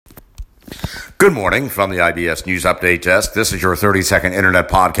Good morning from the IBS News Update Desk. This is your 30-second Internet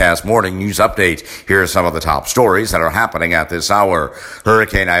Podcast Morning News Update. Here are some of the top stories that are happening at this hour.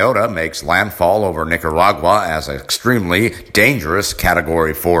 Hurricane Iota makes landfall over Nicaragua as an extremely dangerous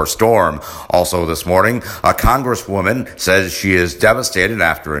Category 4 storm. Also this morning, a congresswoman says she is devastated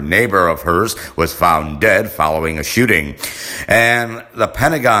after a neighbor of hers was found dead following a shooting. And the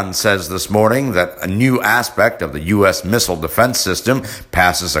Pentagon says this morning that a new aspect of the U.S. missile defense system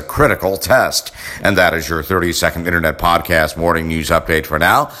passes a critical test. And that is your 30-second Internet Podcast Morning News Update for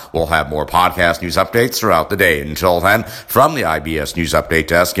now. We'll have more podcast news updates throughout the day. Until then, from the IBS News Update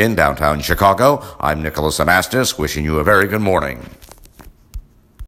Desk in downtown Chicago, I'm Nicholas Anastas, wishing you a very good morning.